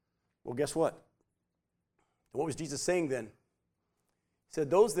 Well, guess what? What was Jesus saying then? He said,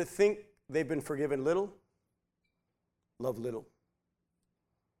 those that think they've been forgiven little, love little.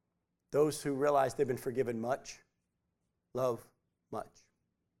 Those who realize they've been forgiven much, love much.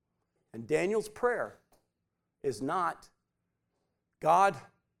 And Daniel's prayer is not, God,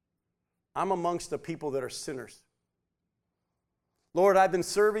 I'm amongst the people that are sinners. Lord, I've been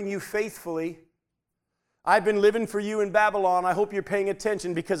serving you faithfully. I've been living for you in Babylon. I hope you're paying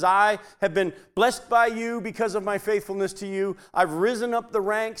attention because I have been blessed by you because of my faithfulness to you. I've risen up the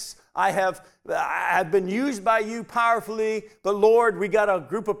ranks. I have been used by you powerfully. But Lord, we got a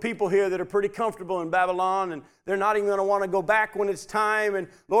group of people here that are pretty comfortable in Babylon, and they're not even going to want to go back when it's time. And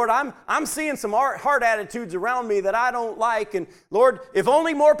Lord, I'm seeing some hard attitudes around me that I don't like. And Lord, if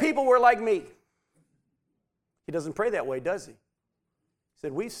only more people were like me. He doesn't pray that way, does he? He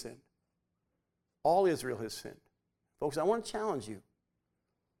said, we've sinned. All Israel has sinned. Folks, I want to challenge you.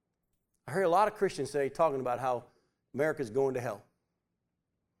 I heard a lot of Christians today talking about how America's going to hell.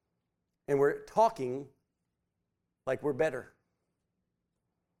 And we're talking like we're better.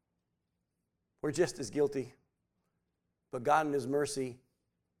 We're just as guilty. But God in his mercy,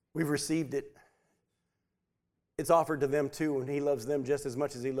 we've received it. It's offered to them too, and he loves them just as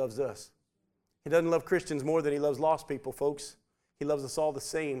much as he loves us. He doesn't love Christians more than he loves lost people, folks. He loves us all the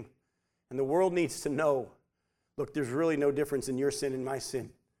same. And the world needs to know, look, there's really no difference in your sin and my sin,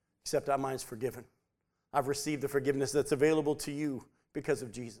 except that mine's forgiven. I've received the forgiveness that's available to you because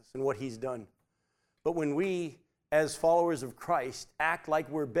of Jesus and what he's done. But when we, as followers of Christ, act like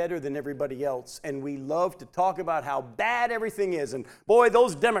we're better than everybody else, and we love to talk about how bad everything is, and boy,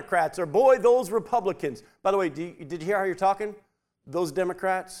 those Democrats, or boy, those Republicans. By the way, did you hear how you're talking? Those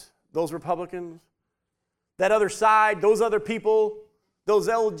Democrats, those Republicans, that other side, those other people, those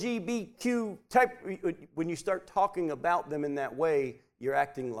LGBTQ type, when you start talking about them in that way, you're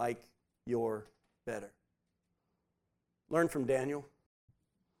acting like you're better. Learn from Daniel.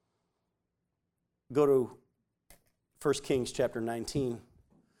 Go to 1 Kings chapter 19.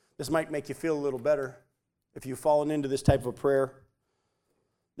 This might make you feel a little better if you've fallen into this type of a prayer.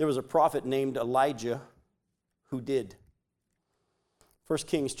 There was a prophet named Elijah who did. 1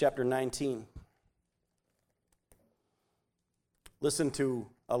 Kings chapter 19. Listen to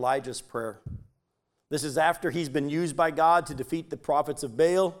Elijah's prayer. This is after he's been used by God to defeat the prophets of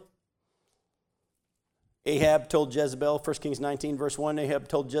Baal. Ahab told Jezebel, 1 Kings 19, verse 1, Ahab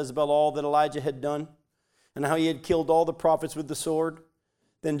told Jezebel all that Elijah had done and how he had killed all the prophets with the sword.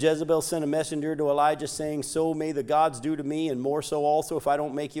 Then Jezebel sent a messenger to Elijah saying, so may the gods do to me, and more so also if I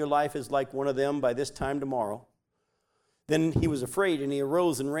don't make your life as like one of them by this time tomorrow. Then he was afraid, and he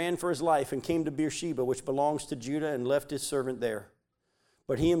arose and ran for his life and came to Beersheba, which belongs to Judah, and left his servant there.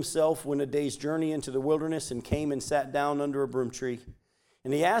 But he himself went a day's journey into the wilderness and came and sat down under a broom tree.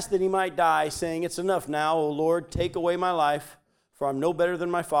 And he asked that he might die, saying, it's enough now, O Lord, take away my life, for I'm no better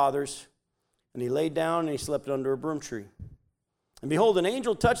than my fathers. And he laid down and he slept under a broom tree. And behold, an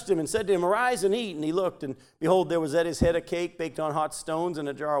angel touched him and said to him, arise and eat. And he looked, and behold, there was at his head a cake baked on hot stones and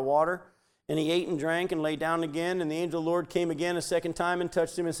a jar of water. And he ate and drank and lay down again. And the angel of the Lord came again a second time and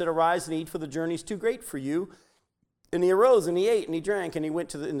touched him and said, arise and eat, for the journey is too great for you. And he arose and he ate and he drank, and he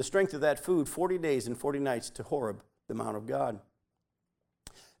went in the strength of that food 40 days and 40 nights to Horeb, the Mount of God.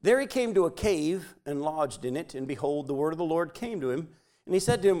 There he came to a cave and lodged in it. And behold, the word of the Lord came to him. And he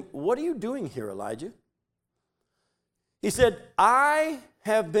said to him, what are you doing here, Elijah? He said, I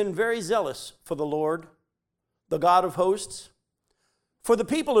have been very zealous for the Lord, the God of hosts. For the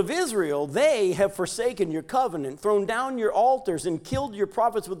people of Israel, they have forsaken your covenant, thrown down your altars, and killed your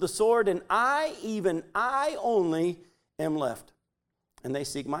prophets with the sword, and I, even I only, am left. And they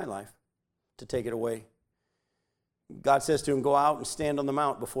seek my life to take it away. God says to him, go out and stand on the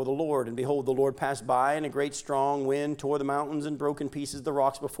mount before the Lord. And behold, the Lord passed by, and a great strong wind tore the mountains and broke in pieces the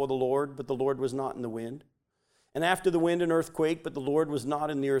rocks before the Lord, but the Lord was not in the wind. And after the wind, an earthquake, but the Lord was not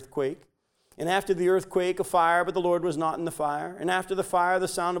in the earthquake. And after the earthquake, a fire, but the Lord was not in the fire. And after the fire, the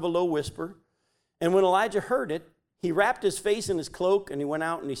sound of a low whisper. And when Elijah heard it, he wrapped his face in his cloak, and he went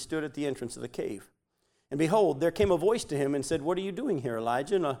out and he stood at the entrance of the cave. And behold, there came a voice to him and said, what are you doing here,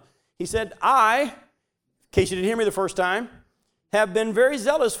 Elijah? And he said, I, in case you didn't hear me the first time, have been very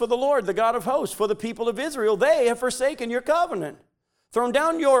zealous for the Lord, the God of hosts, for the people of Israel. They have forsaken your covenant, thrown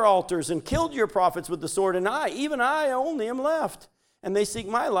down your altars, and killed your prophets with the sword. And I, even I only am left, and they seek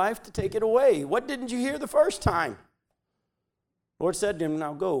my life to take it away. What didn't you hear the first time? The Lord said to him,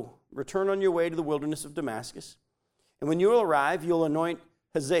 now go, return on your way to the wilderness of Damascus. And when you will arrive, you'll anoint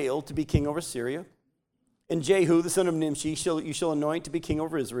Hazael to be king over Syria. And Jehu, the son of Nimshi, you shall anoint to be king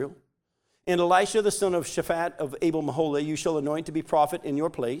over Israel. And Elisha, the son of Shaphat of Abel-Meholah, you shall anoint to be prophet in your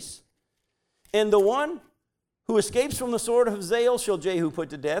place. And the one who escapes from the sword of Hazael shall Jehu put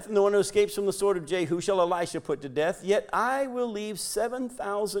to death. And the one who escapes from the sword of Jehu shall Elisha put to death. Yet I will leave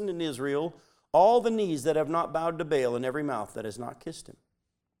 7,000 in Israel, all the knees that have not bowed to Baal, and every mouth that has not kissed him.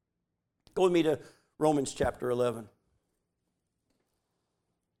 Go with me to Romans chapter 11.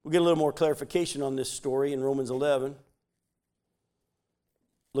 We'll get a little more clarification on this story in Romans 11.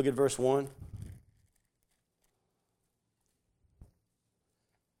 Look at verse 1.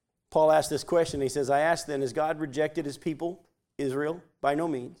 Paul asked this question. He says, I ask then, has God rejected his people, Israel? By no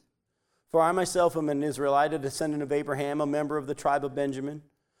means. For I myself am an Israelite, a descendant of Abraham, a member of the tribe of Benjamin.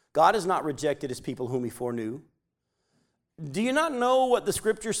 God has not rejected his people whom he foreknew. Do you not know what the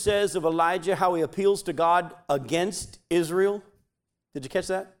scripture says of Elijah, how he appeals to God against Israel? Did you catch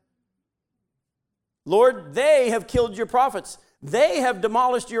that? Lord, they have killed your prophets. They have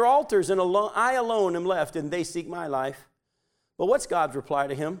demolished your altars, and I alone am left, and they seek my life. But what's God's reply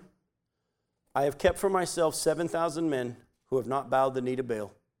to him? I have kept for myself 7,000 men who have not bowed the knee to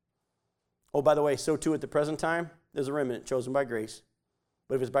Baal. Oh, by the way, so too at the present time, there's a remnant chosen by grace.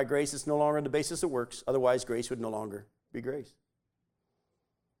 But if it's by grace, it's no longer on the basis of works. Otherwise, grace would no longer be grace.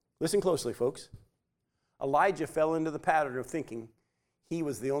 Listen closely, folks. Elijah fell into the pattern of thinking he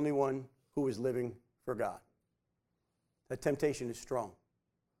was the only one who was living for God. That temptation is strong.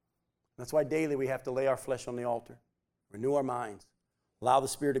 That's why daily we have to lay our flesh on the altar, renew our minds, allow the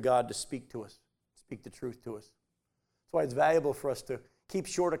Spirit of God to speak to us, speak the truth to us. That's why it's valuable for us to keep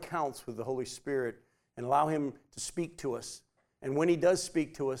short accounts with the Holy Spirit and allow him to speak to us. And when he does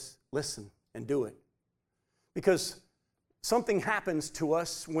speak to us, listen and do it. Because something happens to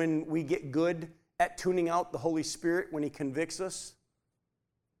us when we get good at tuning out the Holy Spirit when he convicts us.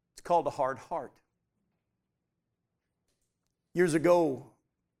 It's called a hard heart. Years ago,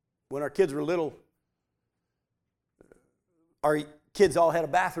 when our kids were little, our kids all had a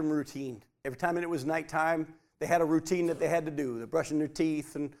bathroom routine. Every time it was nighttime, they had a routine that they had to do. They're brushing their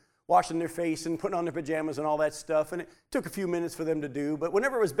teeth and washing their face and putting on their pajamas and all that stuff. And it took a few minutes for them to do. But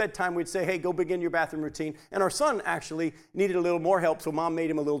whenever it was bedtime, we'd say, hey, go begin your bathroom routine. And our son actually needed a little more help, so Mom made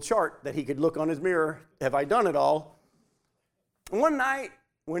him a little chart that he could look on his mirror. Have I done it all? And one night,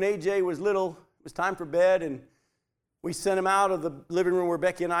 when AJ was little, it was time for bed, and we sent him out of the living room where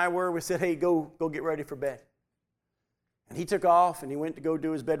Becky and I were. We said, hey, go get ready for bed. And he took off, and he went to go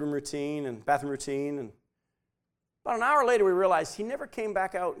do his bedroom routine and bathroom routine. And about an hour later, we realized he never came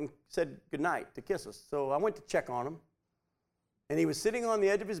back out and said goodnight to kiss us. So I went to check on him, and he was sitting on the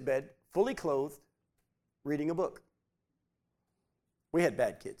edge of his bed, fully clothed, reading a book. We had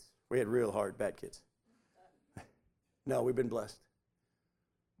bad kids. We had real hard bad kids. No, we've been blessed.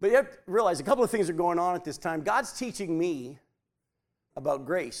 But you have to realize a couple of things are going on at this time. God's teaching me about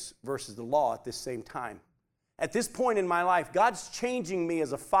grace versus the law at this same time. At this point in my life, God's changing me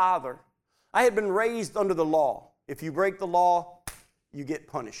as a father. I had been raised under the law. If you break the law, you get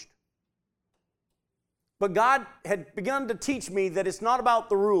punished. But God had begun to teach me that it's not about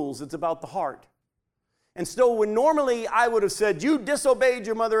the rules, it's about the heart. And so when normally I would have said, you disobeyed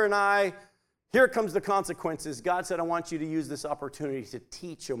your mother and I, here comes the consequences. God said, I want you to use this opportunity to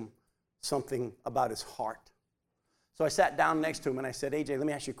teach him something about his heart. So I sat down next to him and I said, AJ, let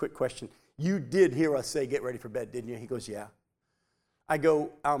me ask you a quick question. You did hear us say, get ready for bed, didn't you? He goes, yeah. I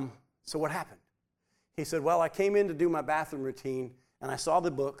go, so what happened? He said, well, I came in to do my bathroom routine and I saw the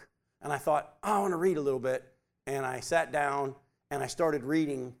book and I thought, oh, I want to read a little bit. And I sat down and I started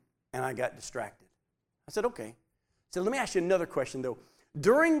reading and I got distracted. I said, okay. So let me ask you another question though.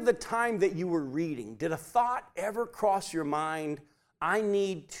 During the time that you were reading, did a thought ever cross your mind, I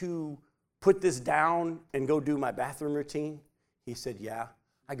need to put this down and go do my bathroom routine? He said, yeah.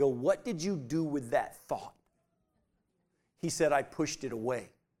 I go, what did you do with that thought? He said, I pushed it away.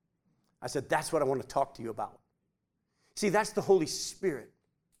 I said, that's what I want to talk to you about. See, that's the Holy Spirit.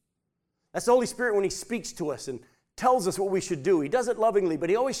 That's the Holy Spirit when he speaks to us and tells us what we should do. He does it lovingly, but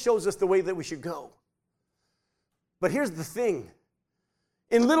he always shows us the way that we should go. But here's the thing.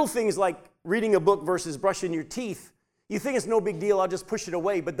 In little things like reading a book versus brushing your teeth, you think it's no big deal, I'll just push it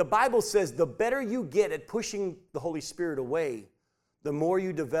away. But the Bible says the better you get at pushing the Holy Spirit away, the more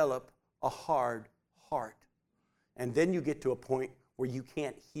you develop a hard heart. And then you get to a point where you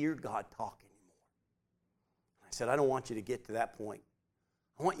can't hear God talk anymore. I said, I don't want you to get to that point.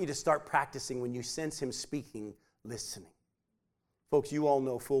 I want you to start practicing when you sense him speaking, listening. Folks, you all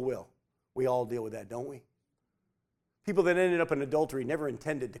know full well. We all deal with that, don't we? People that ended up in adultery never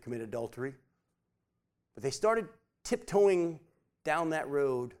intended to commit adultery, but they started tiptoeing down that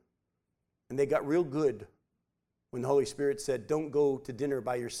road, and they got real good when the Holy Spirit said, don't go to dinner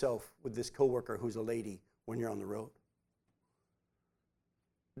by yourself with this coworker who's a lady when you're on the road.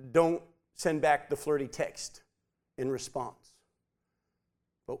 Don't send back the flirty text in response.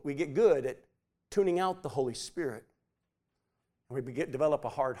 But we get good at tuning out the Holy Spirit. And we develop a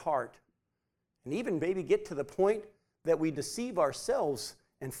hard heart. And even maybe get to the point that we deceive ourselves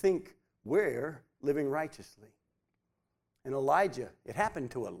and think we're living righteously. And Elijah, it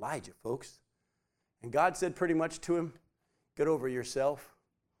happened to Elijah, folks. And God said pretty much to him, get over yourself.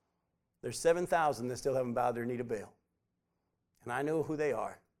 There's 7,000 that still haven't bowed their knee to Baal. And I know who they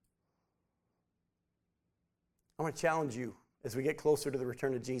are. I want to challenge you as we get closer to the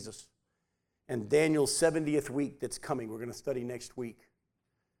return of Jesus and Daniel's 70th week that's coming. We're going to study next week.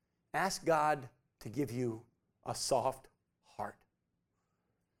 Ask God to give you a soft heart.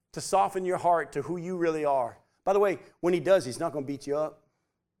 To soften your heart to who you really are. By the way, when he does, he's not going to beat you up.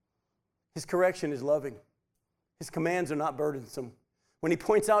 His correction is loving. His commands are not burdensome. When he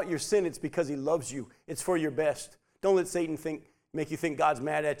points out your sin, it's because he loves you. It's for your best. Don't let Satan make you think God's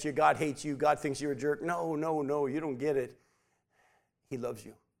mad at you, God hates you, God thinks you're a jerk. No, you don't get it. He loves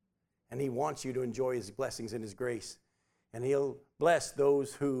you. And he wants you to enjoy his blessings and his grace. And he'll bless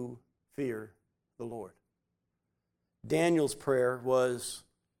those who fear the Lord. Daniel's prayer was,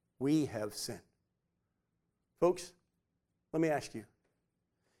 we have sinned. Folks, let me ask you,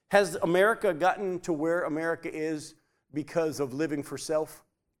 has America gotten to where America is because of living for self?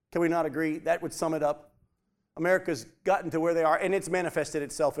 Can we not agree? That would sum it up. America's gotten to where they are, and it's manifested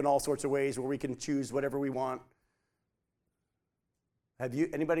itself in all sorts of ways where we can choose whatever we want. Have you,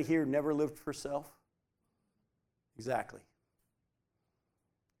 anybody here never lived for self? Exactly.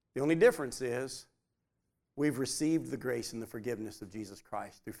 The only difference is we've received the grace and the forgiveness of Jesus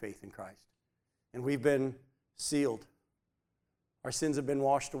Christ through faith in Christ. And we've been sealed. Our sins have been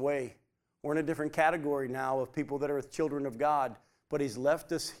washed away. We're in a different category now of people that are children of God. But he's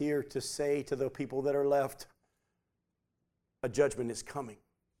left us here to say to the people that are left, a judgment is coming.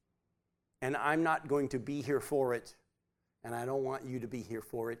 And I'm not going to be here for it. And I don't want you to be here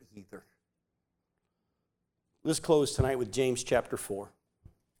for it either. Let's close tonight with James chapter 4.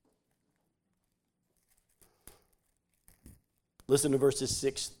 Listen to verses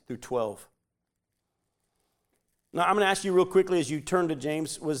 6 through 12. Now, I'm going to ask you real quickly as you turn to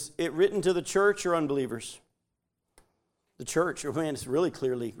James, was it written to the church or unbelievers? The church. Oh, man, it's really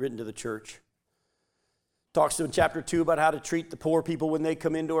clearly written to the church. Talks in chapter 2 about how to treat the poor people when they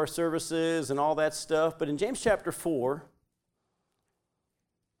come into our services and all that stuff. But in James chapter 4,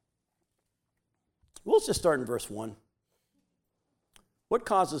 we'll just start in verse 1. What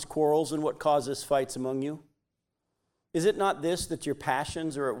causes quarrels and what causes fights among you? Is it not this, that your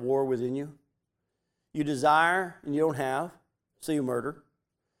passions are at war within you? You desire and you don't have, so you murder.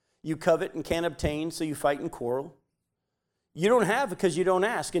 You covet and can't obtain, so you fight and quarrel. You don't have because you don't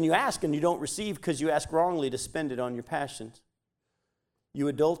ask, and you ask and you don't receive because you ask wrongly to spend it on your passions. You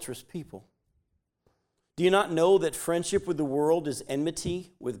adulterous people. Do you not know that friendship with the world is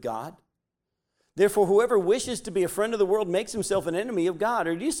enmity with God? Therefore, whoever wishes to be a friend of the world makes himself an enemy of God.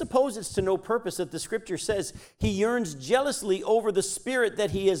 Or do you suppose it's to no purpose that the Scripture says he yearns jealously over the Spirit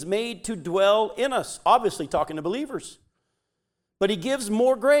that he has made to dwell in us? Obviously talking to believers. But he gives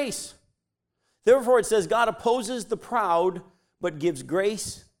more grace. Therefore, it says God opposes the proud, but gives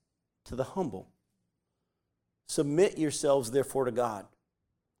grace to the humble. Submit yourselves, therefore, to God.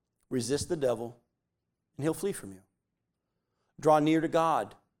 Resist the devil, and he'll flee from you. Draw near to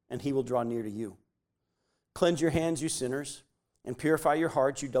God, and he will draw near to you. Cleanse your hands, you sinners, and purify your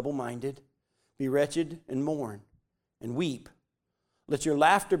hearts, you double-minded. Be wretched and mourn and weep. Let your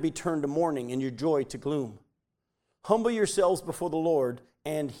laughter be turned to mourning and your joy to gloom. Humble yourselves before the Lord,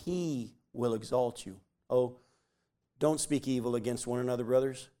 and he will exalt you. Oh, don't speak evil against one another,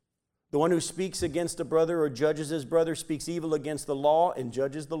 brothers. The one who speaks against a brother or judges his brother speaks evil against the law and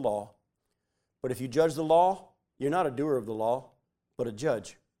judges the law. But if you judge the law, you're not a doer of the law, but a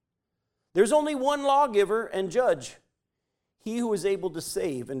judge. There's only one lawgiver and judge, he who is able to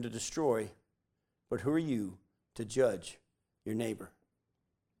save and to destroy. But who are you to judge your neighbor?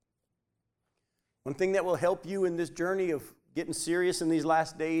 One thing that will help you in this journey of getting serious in these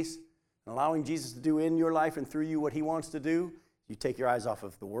last days and allowing Jesus to do in your life and through you what he wants to do, you take your eyes off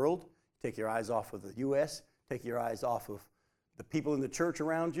of the world, take your eyes off of the U.S., take your eyes off of the people in the church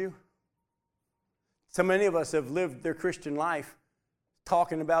around you. So many of us have lived their Christian life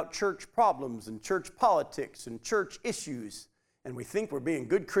talking about church problems and church politics and church issues, and we think we're being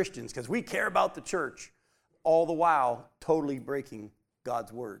good Christians because we care about the church, all the while totally breaking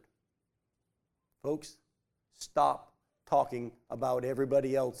God's word. Folks, stop talking about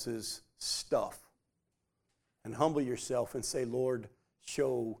everybody else's stuff and humble yourself and say, Lord,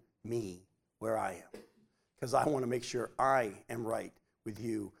 show me where I am, because I want to make sure I am right with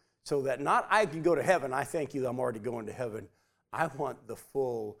you, so that not I can go to heaven. I thank you that I'm already going to heaven. I want the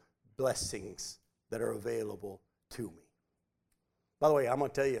full blessings that are available to me. By the way, I'm going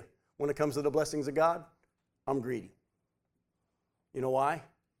to tell you, when it comes to the blessings of God, I'm greedy. You know why?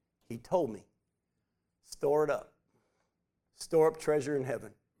 He told me, store it up. Store up treasure in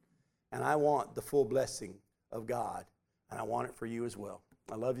heaven. And I want the full blessing of God, and I want it for you as well.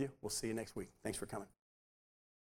 I love you. We'll see you next week. Thanks for coming.